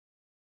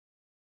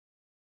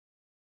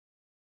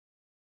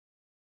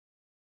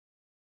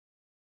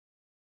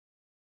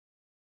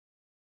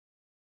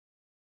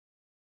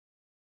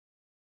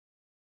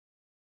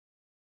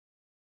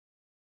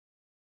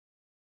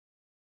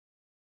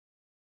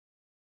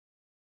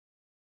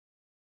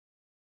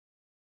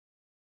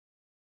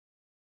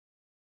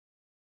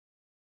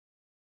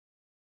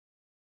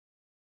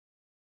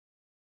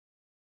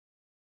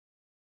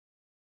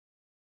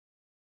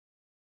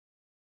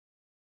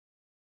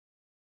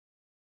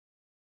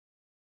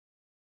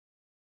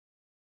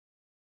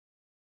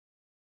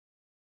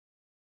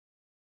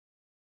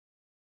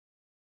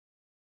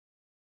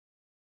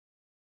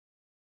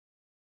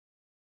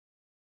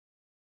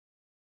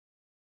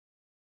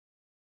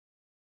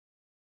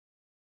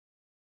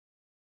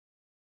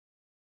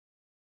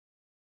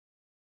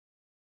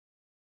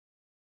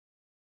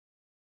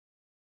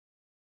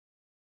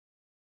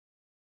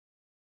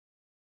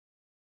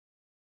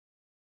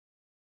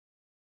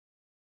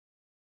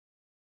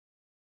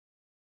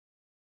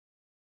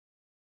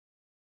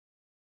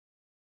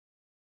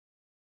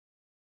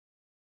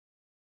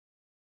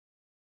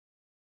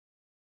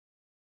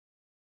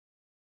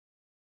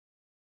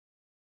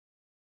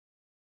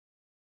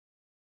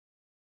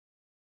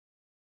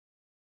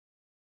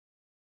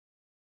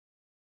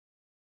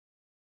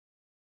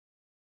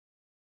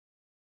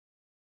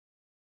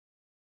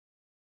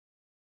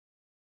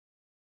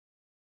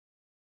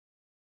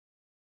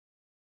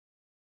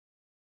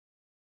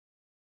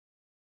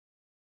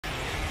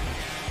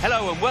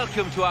Hello and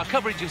welcome to our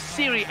coverage of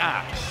Serie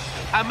A.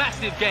 A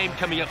massive game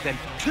coming up then.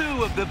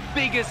 Two of the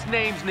biggest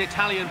names in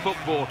Italian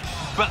football,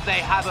 but they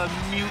have a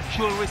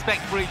mutual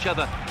respect for each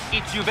other.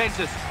 It's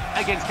Juventus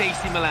against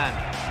AC Milan.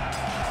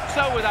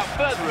 So without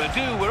further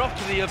ado, we're off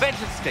to the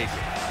Juventus Stadium.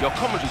 Your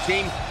commentary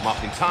team,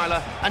 Martin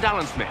Tyler and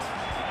Alan Smith.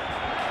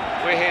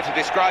 We're here to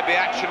describe the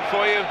action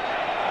for you.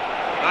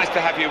 Nice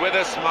to have you with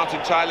us, Martin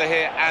Tyler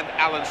here and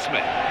Alan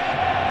Smith.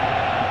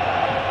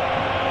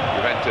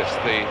 Juventus,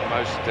 the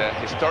most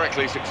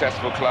historically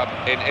successful club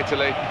in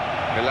Italy.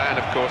 Milan,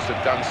 of course, have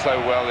done so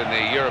well in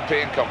the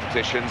European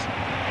competitions,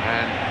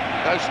 and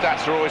those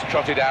stats are always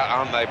trotted out,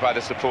 aren't they, by the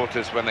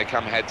supporters when they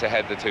come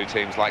head-to-head, the two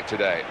teams, like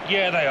today.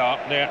 Yeah, they are.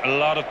 There's a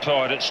lot of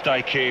pride at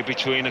stake here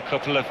between a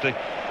couple of the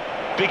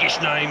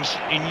biggest names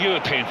in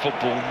European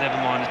football, never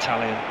mind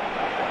Italian.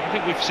 I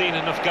think we've seen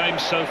enough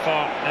games so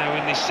far now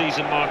in this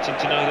season, Martin,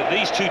 to know that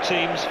these two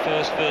teams,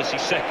 first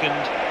versus second,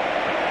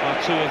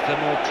 are two of the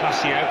more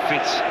classy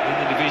outfits in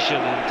the division,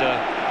 and it's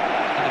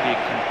going to be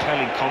a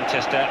compelling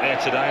contest out there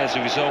today as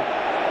a result.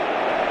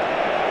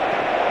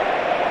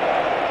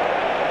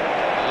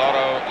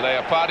 Loro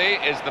Leopardi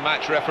is the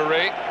match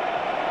referee.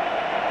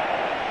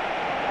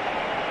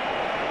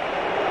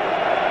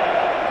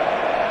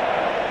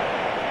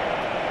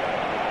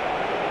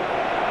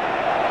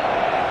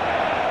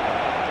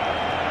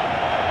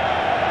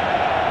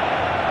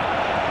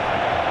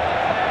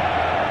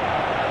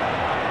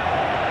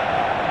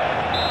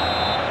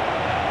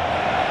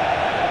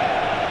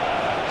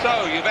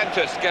 So,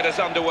 Juventus get us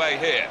underway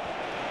here.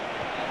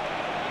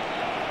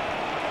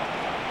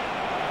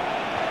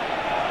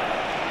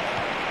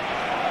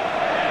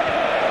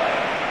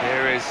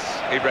 Here is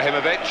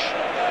Ibrahimovic.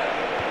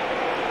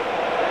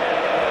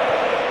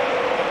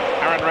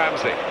 Aaron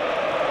Ramsey.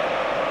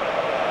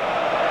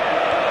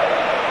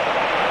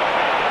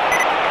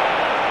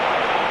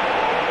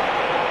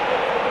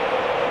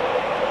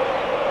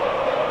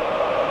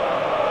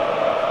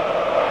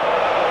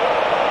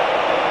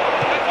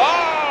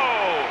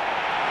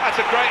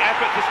 That's a great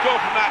effort to score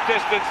from that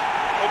distance,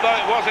 although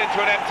it was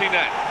into an empty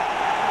net.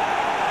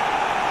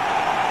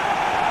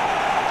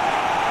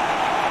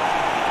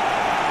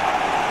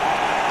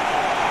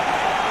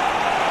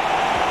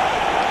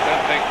 I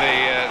don't think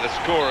the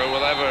scorer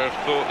will ever have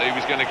thought that he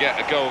was going to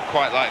get a goal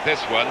quite like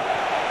this one.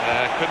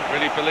 Couldn't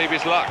really believe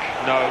his luck.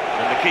 No,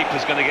 and the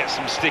keeper's going to get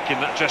some stick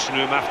in that dressing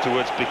room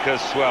afterwards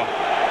because, well,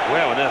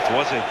 where on earth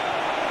was he?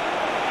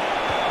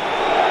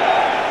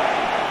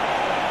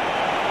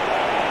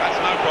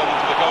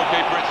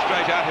 Goalkeeper, it's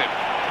straight at him.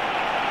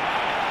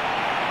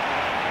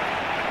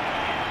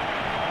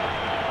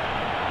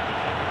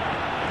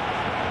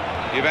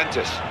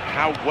 Juventus,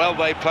 how well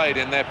they played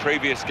in their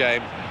previous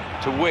game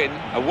to win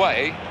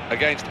away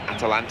against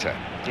Atalanta.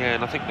 Yeah,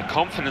 and I think the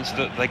confidence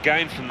that they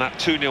gained from that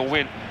 2-0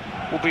 win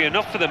will be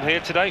enough for them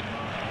here today.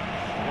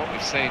 What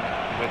we've seen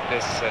with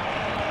this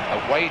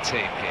away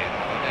team here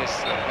is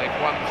they've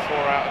won 4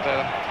 out of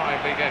their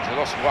 5 league games. They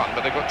lost 1,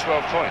 but they've got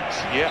 12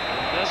 points. Yeah,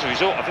 and as a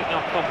result, I think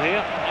they'll come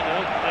here, you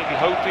know, maybe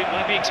hoping,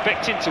 maybe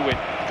expecting to win.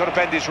 Got to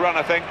bend his run,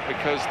 I think,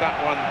 because that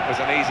one was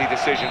an easy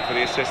decision for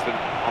the assistant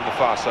on the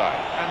far side.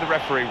 And the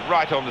referee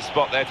right on the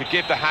spot there to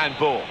give the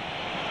handball.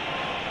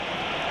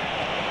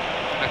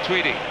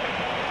 Matuidi.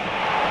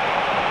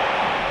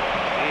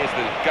 He is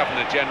the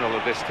Governor-General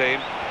of this team.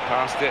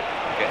 Passed it,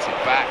 gets it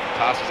back,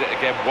 passes it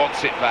again,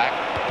 wants it back.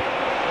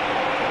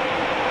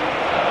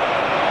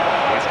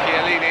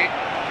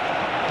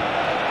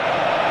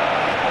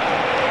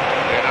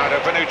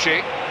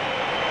 Bonucci.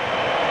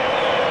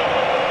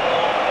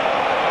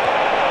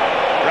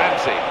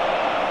 Ramsey.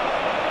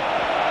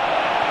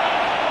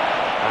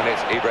 And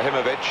it's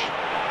Ibrahimovic.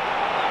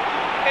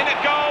 In at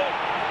goal.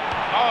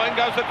 Oh, in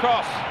goes the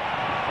cross.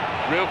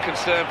 Real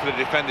concern for the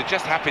defender,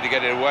 just happy to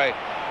get it away.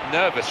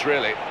 Nervous,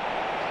 really.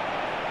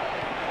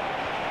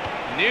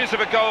 News of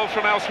a goal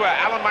from elsewhere.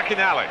 Alan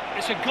McInally.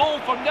 It's a goal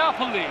for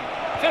Napoli.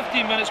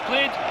 15 minutes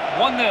played,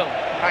 1-0.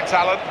 Thanks,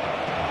 Alan.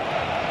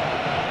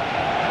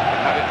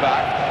 Have it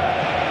back.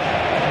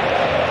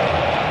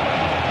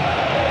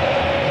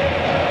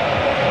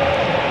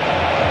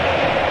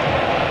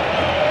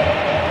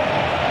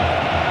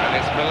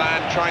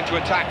 Trying to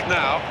attack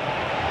now.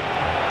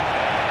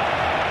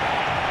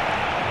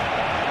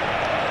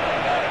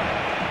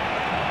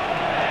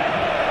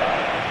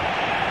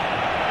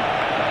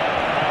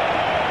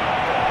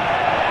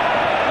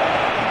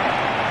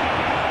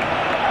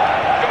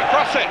 Going to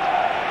cross it.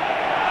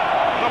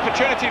 An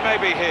opportunity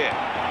maybe here.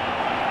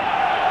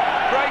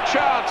 Great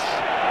chance.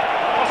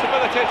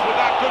 Possibilities with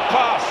that good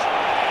pass.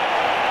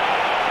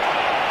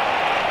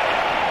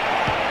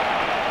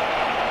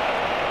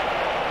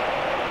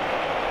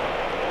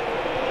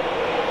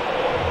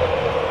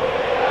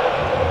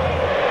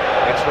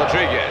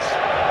 Rodriguez.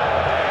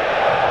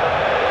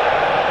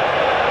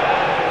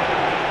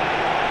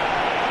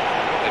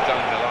 What they've done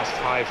in the last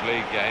 5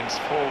 league games,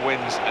 4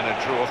 wins and a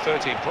draw,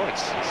 13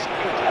 points. It's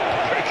good,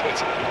 very good.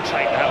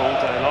 Take that all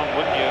day long,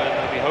 wouldn't you? And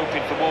they'll be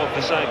hoping for more of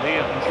the same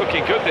here. It's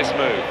looking good, this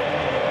move.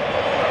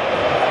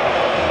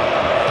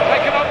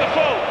 Taken on the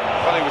full.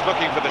 Well, he was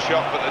looking for the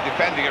shot, but the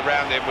defending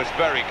around him was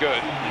very good.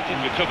 He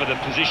did recover the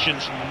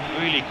positions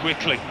really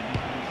quickly. So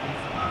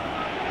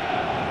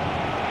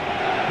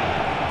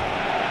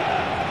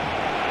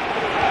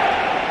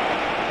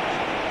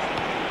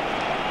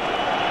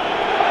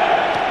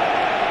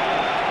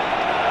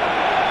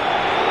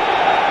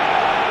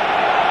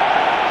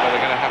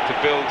they're going to have to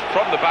build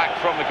from the back,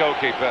 from the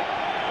goalkeeper,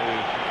 who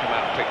can come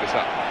out and pick this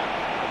up.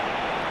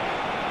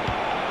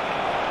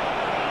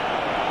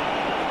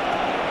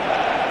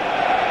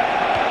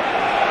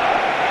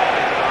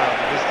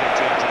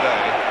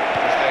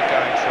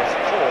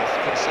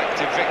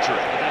 Victory.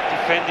 They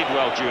defended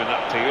well during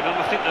that period, and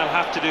I think they'll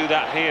have to do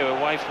that here,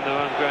 away from their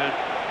own ground.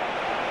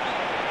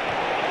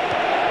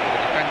 The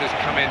defenders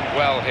come in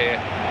well here,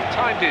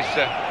 timed his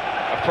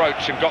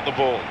approach and got the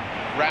ball.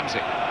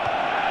 Ramsey.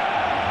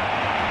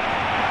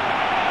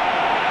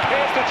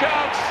 Here's the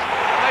chance,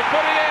 and they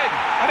put it in,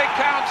 and it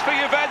counts for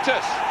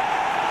Juventus.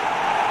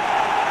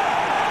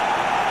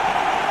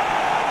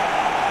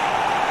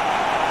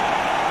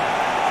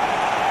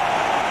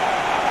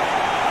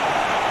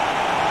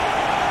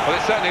 Well,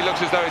 it certainly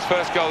looks as though his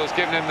first goal has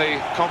given him the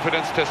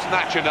confidence to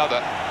snatch another.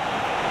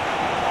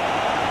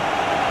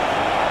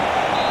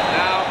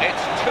 Now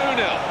it's 2-0.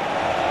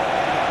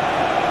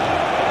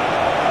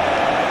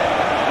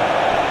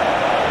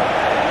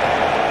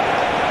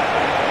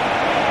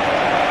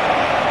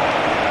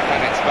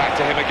 And it's back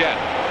to him again.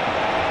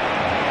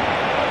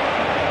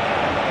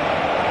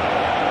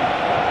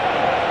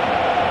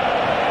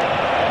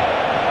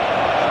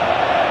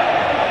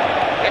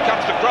 Here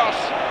comes the cross.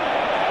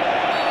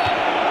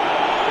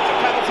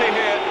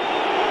 Here.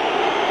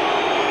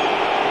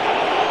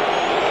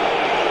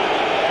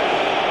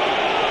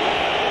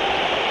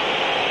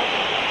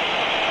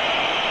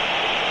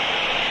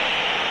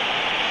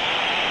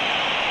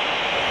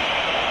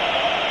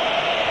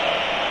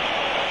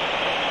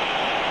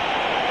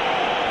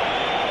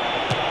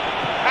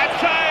 And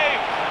save!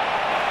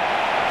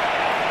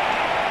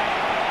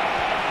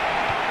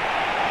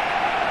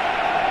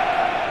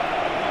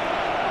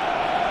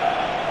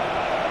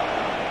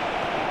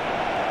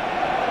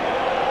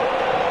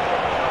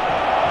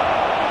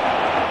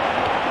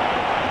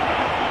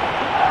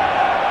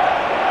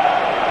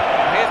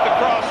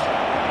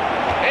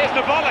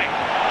 The volley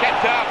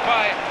kept out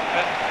by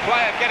a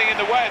player getting in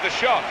the way of the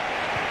shot.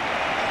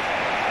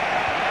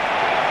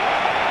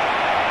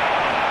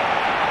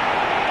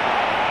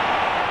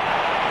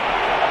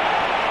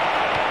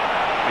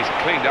 He's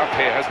cleaned up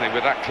here, hasn't he,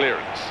 with that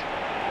clearance?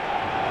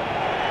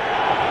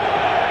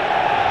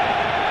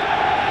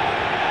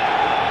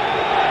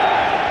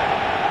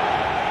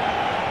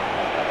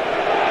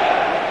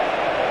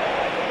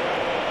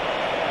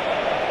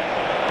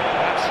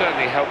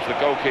 Certainly helps the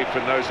goalkeeper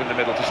and those in the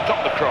middle to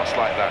stop the cross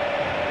like that.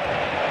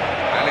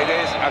 And it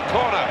is a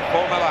corner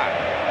for Milan.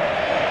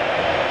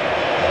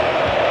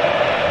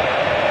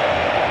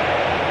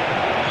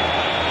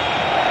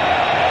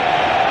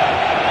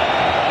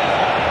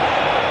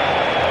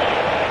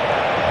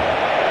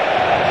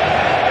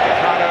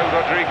 Ricardo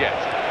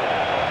Rodriguez.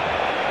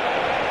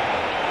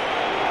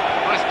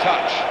 Nice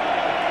touch.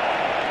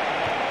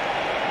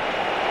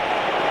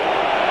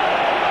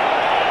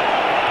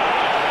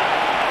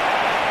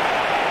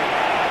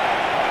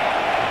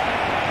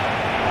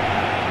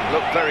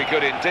 Looked very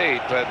good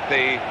indeed, but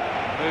the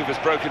move has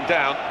broken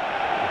down.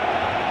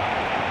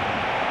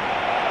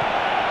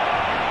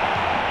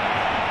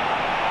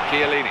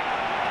 Chiellini.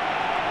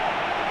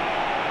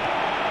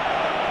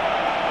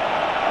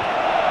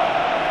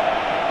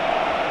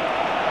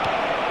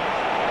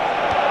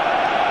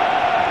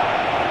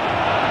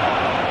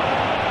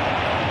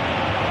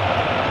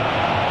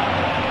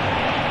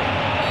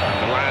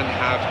 Milan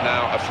have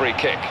now a free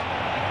kick.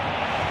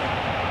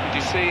 Did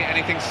you see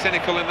anything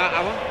cynical in that,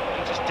 Alan?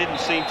 He just didn't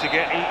seem to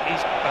get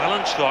his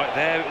balance right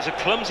there. It was a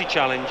clumsy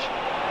challenge.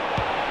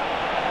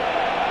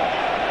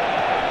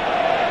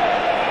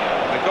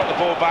 They've got the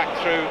ball back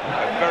through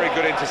a very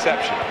good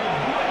interception.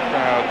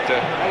 Crowd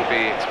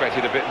maybe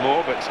expected a bit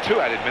more, but it's 2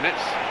 added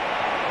minutes.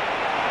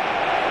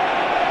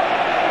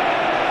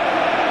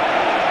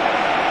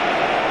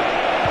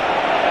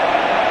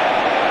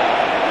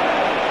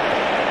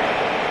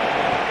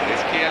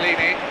 It's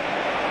Chiellini.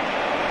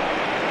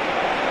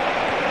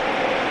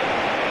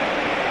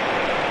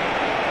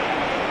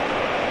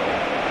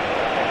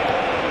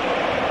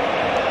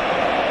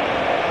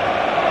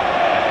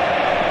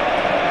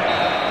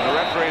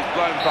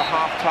 Blown for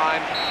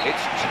half-time.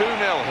 It's 2-0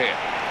 here.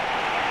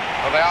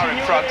 Well, they are in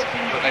front,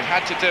 but they've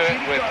had to do it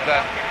with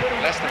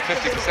less than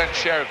 50%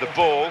 share of the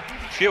ball,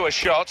 fewer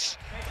shots,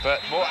 but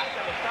more.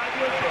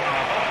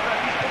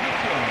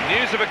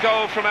 News of a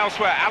goal from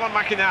elsewhere. Alan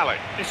McInally.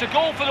 It's a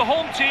goal for the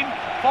home team.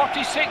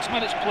 46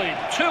 minutes played.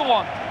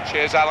 2-1.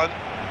 Cheers, Alan.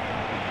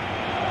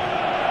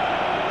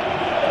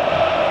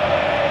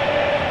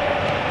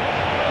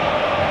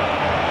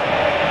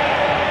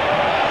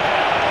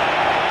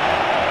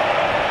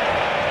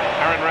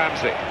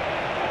 Ramsey.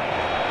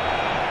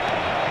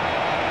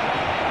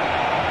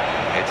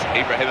 It's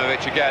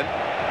Ibrahimovic again.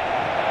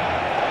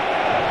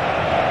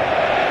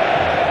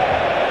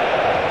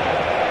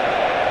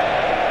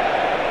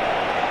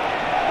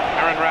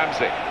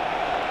 Ramsey.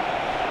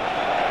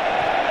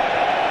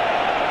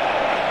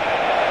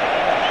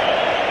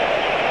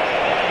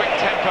 Quick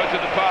tempo to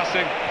the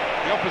passing.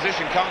 The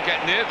opposition can't get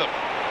near them.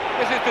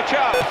 This is the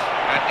chance.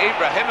 And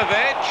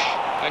Ibrahimovic.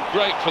 And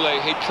gratefully,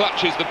 he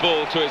clutches the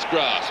ball to his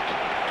grasp.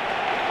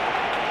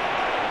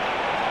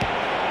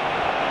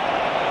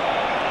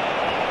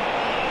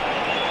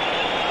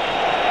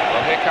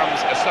 Well, here comes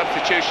a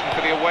substitution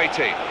for the away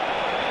team.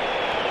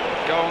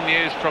 Goal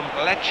news from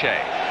Lecce.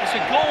 It's a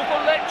goal for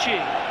Lecce.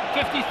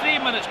 53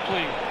 minutes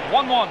played.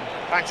 1-1.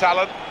 Thanks,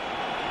 Alan.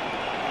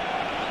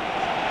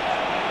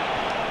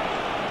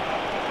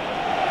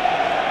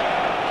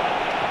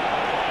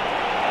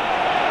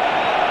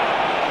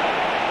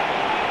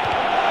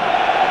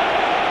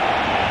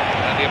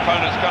 And the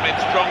opponents come in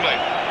strongly.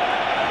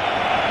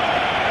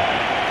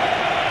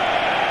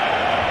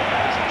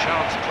 There's a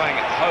chance playing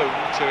at home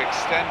to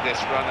extend this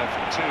run of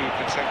 2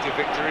 consecutive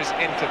victories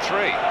into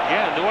 3.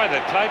 Yeah, and the way they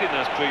played in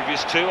those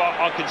previous 2,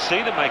 I can see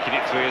them making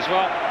it 3 as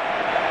well.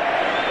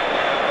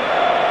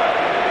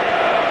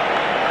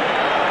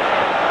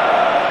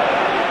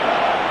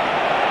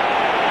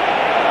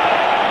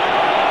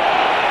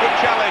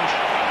 Challenge,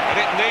 and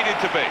it needed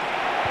to be.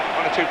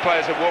 1 or 2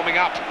 players are warming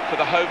up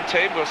for the home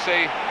team. We'll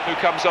see who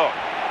comes on.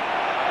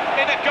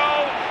 In at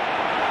goal.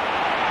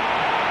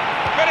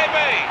 Could it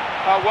be?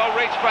 Oh, well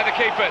reached by the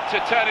keeper to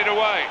turn it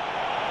away.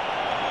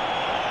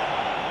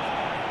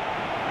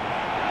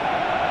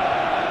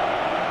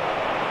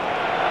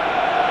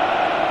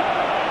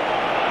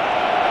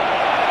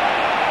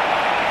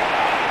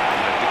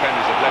 The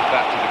defenders have left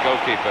that to the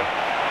goalkeeper.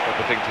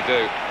 Proper thing to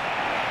do.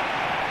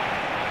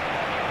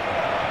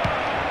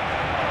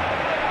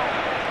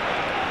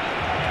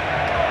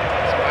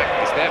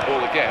 Their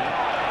ball again.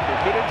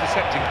 Good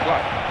intercepting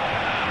play.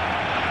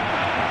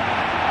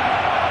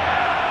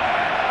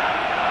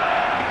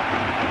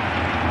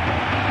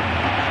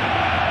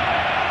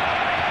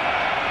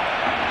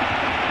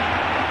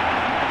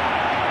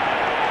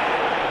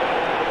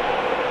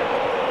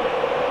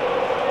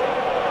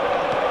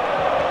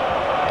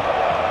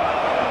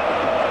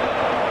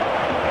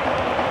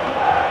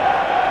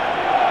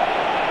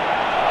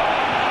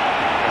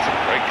 That's a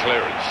great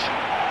clearance.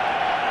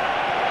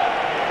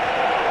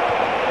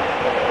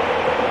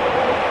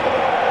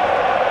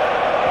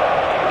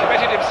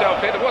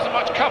 Here. There wasn't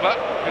much cover,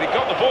 but he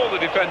got the ball, the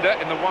defender,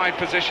 in the wide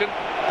position.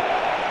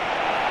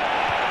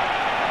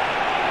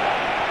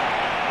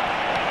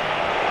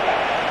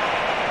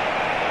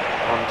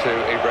 On to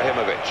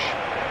Ibrahimovic.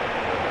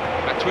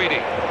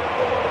 Matuidi.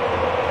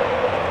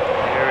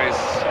 Here is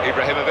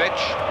Ibrahimovic.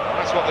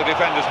 That's what the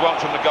defenders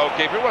want from the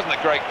goalkeeper. It wasn't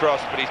a great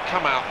cross, but he's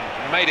come out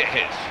and made it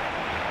his.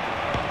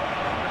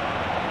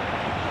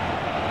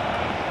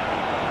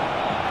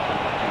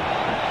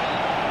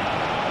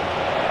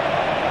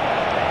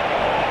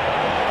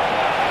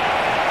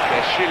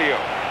 Here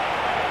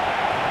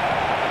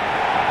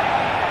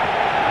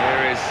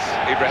is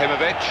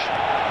Ibrahimovic.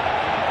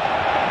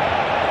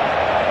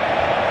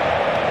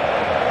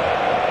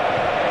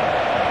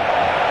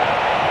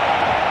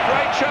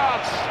 Great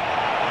chance.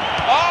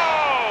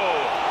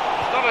 Oh!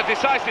 It's not a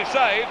decisive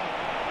save.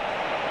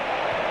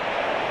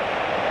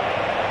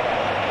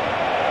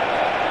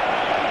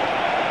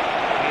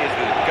 He is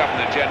the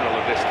Governor General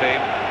of this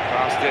team.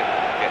 Passed it,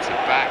 gets it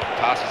back,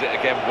 passes it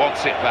again,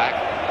 wants it back.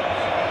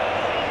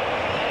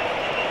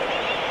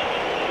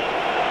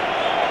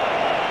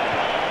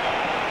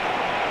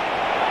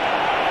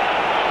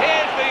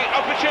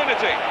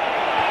 Opportunity.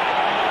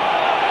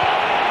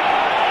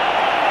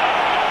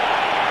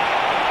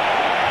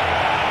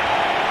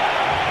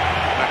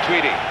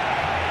 Matuidi.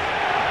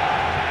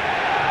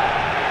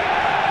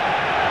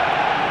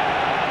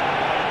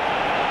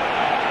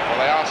 Well,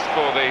 they asked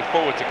for the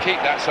forward to keep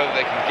that so that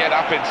they can get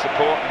up in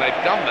support, and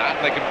they've done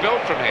that. They can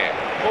build from here.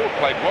 Forward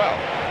played well.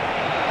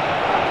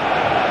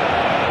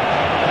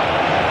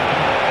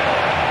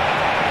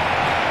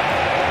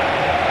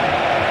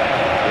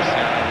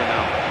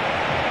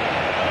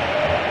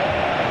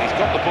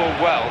 Got the ball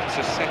well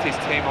to set his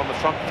team on the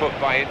front foot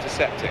by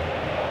intercepting.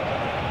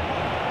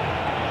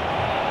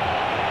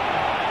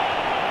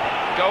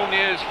 Goal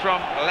news from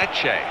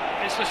Lecce.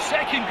 It's the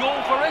second goal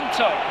for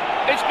Inter.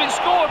 It's been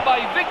scored by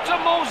Victor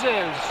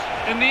Moses.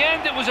 In the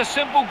end, it was a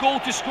simple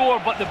goal to score,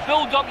 but the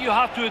build-up you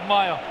have to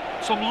admire.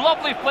 Some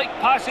lovely flick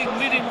passing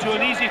leading to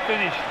an easy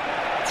finish.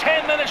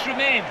 10 minutes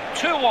remain,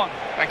 2-1.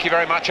 Thank you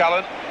very much,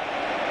 Alan.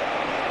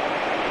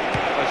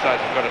 Both sides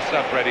have got a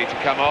sub ready to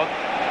come on.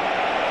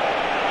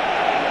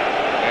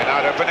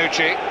 Leonardo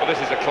Bonucci. Well, this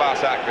is a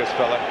class act, this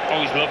fella.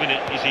 Oh, he's loving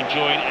it. He's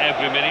enjoying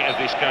every minute of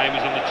this game.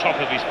 He's on the top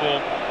of his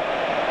form.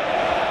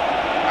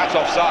 That's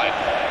offside.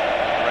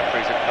 The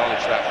referees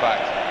acknowledge that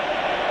fact.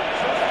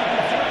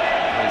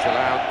 He's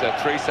allowed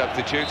 3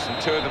 substitutes and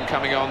 2 of them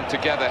coming on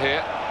together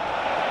here.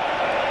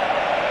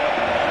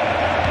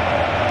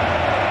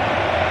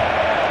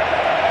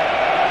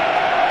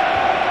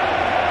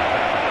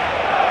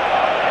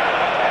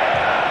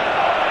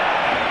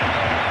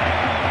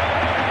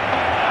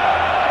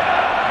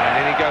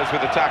 With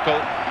the tackle,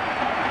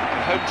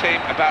 the home team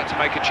about to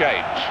make a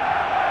change.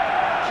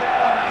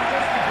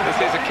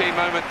 This is a key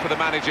moment for the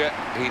manager.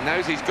 He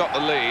knows he's got the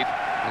lead,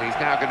 and he's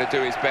now going to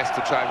do his best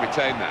to try and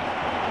retain that.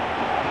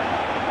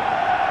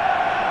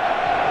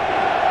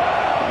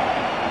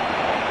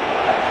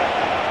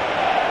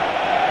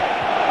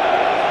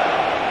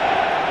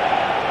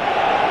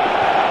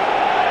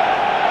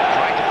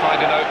 Trying to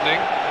find an opening,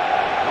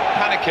 not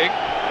panicking,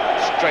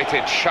 straight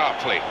in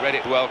sharply, read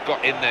it well,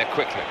 got in there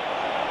quickly.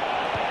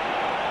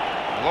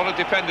 A lot of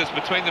defenders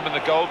between them and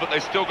the goal, but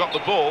they've still got the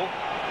ball.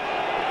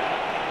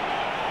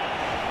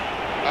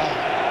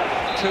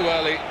 Too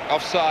early,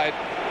 offside.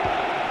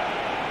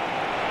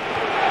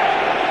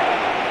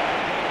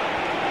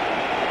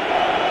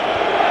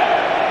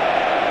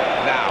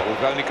 Now,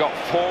 we've only got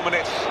 4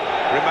 minutes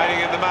remaining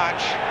in the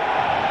match.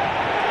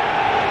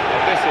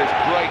 And this is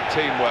great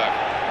teamwork,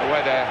 the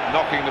way they're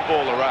knocking the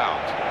ball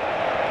around.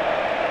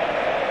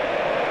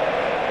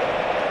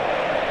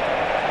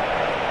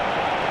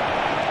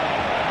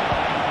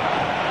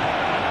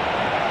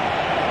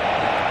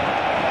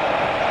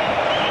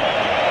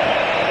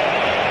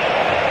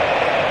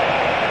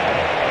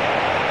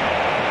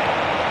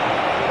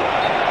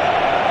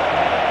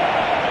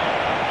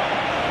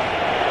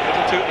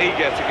 Too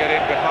eager to get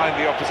in behind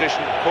the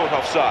opposition, caught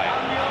offside.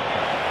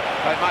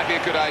 It might be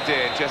a good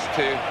idea just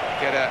to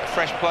get a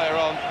fresh player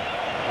on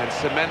and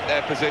cement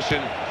their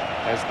position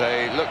as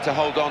they look to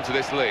hold on to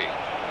this lead.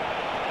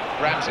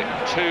 Ramsey,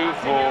 2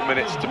 more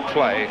minutes to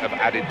play of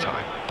added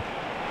time.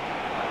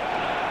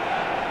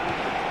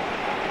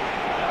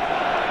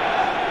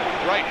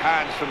 Great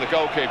hands from the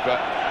goalkeeper.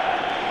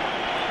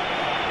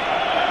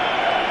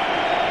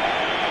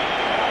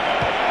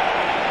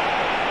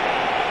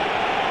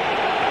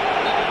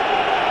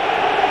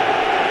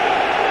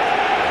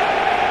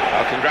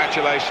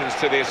 Congratulations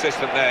to the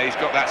assistant there, he's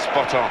got that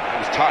spot on. It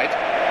was tight.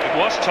 It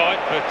was tight,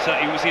 but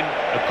he was in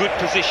a good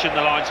position,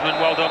 the linesman.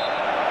 Well done.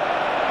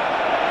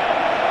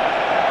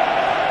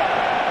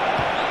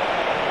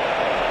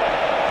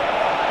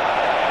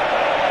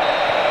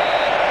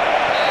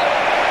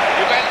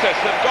 Juventus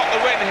have got the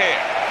win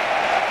here.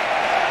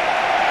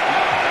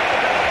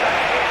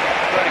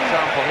 Great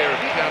example here of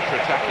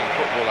counter-attacking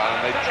football,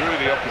 and they drew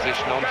the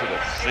opposition onto them.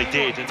 They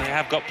did, and they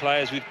have got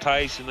players with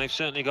pace, and they've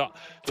certainly got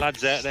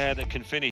lads out there that can finish.